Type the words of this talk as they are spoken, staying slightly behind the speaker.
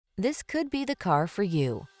This could be the car for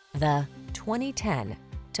you. The 2010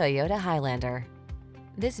 Toyota Highlander.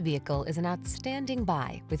 This vehicle is an outstanding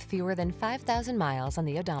buy with fewer than 5,000 miles on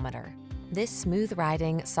the odometer. This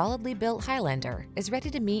smooth-riding, solidly built Highlander is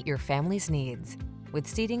ready to meet your family's needs. With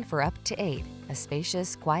seating for up to 8, a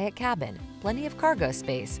spacious, quiet cabin, plenty of cargo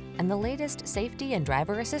space, and the latest safety and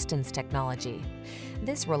driver assistance technology.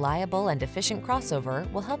 This reliable and efficient crossover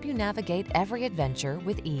will help you navigate every adventure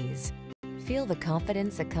with ease. Feel the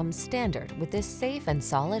confidence that comes standard with this safe and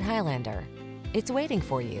solid Highlander. It's waiting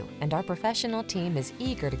for you, and our professional team is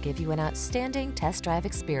eager to give you an outstanding test drive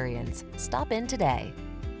experience. Stop in today.